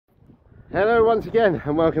Hello once again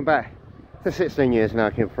and welcome back to 16 years in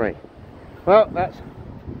Arkin Free. Well, that's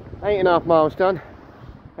 8.5 miles done.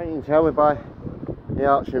 As you can tell, we're by the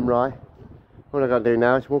Archer and Rye. All I've got to do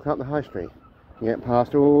now is walk up the high street and get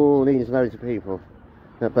past all these loads of people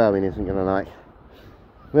that Berwyn isn't going to like.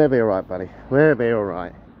 We'll be alright, buddy. We'll be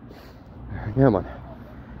alright. Come on.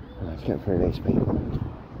 Let's get through these people.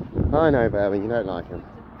 I know, Berwyn, you don't like them.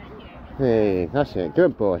 Hey, that's it.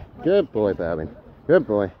 Good boy. Good boy, Berwyn. Good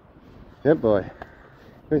boy. Good boy.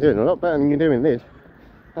 You're doing a lot better than you're doing this.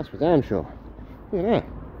 That's for damn sure. Look at that.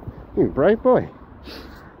 You're a brave boy.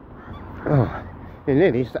 Oh, in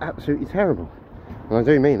Lily, it's absolutely terrible. And I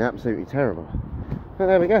do mean absolutely terrible. But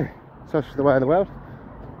there we go. Such is the way of the world.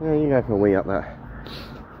 Yeah, you go for a wee up there.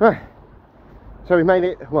 Right. So we made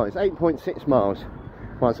it, well, it's 8.6 miles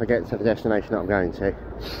once I get to the destination that I'm going to.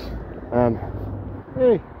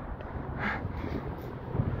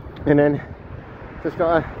 And then just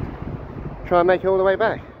gotta try and make it all the way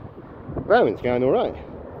back. Berwyn's going alright.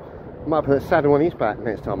 I might put a saddle on his back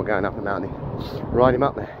next time I'm going up the mountain. Ride him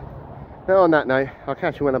up there. But on that note, I'll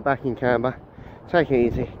catch you when I'm back in Canberra. Take it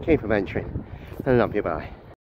easy, keep adventuring, and love you, bye.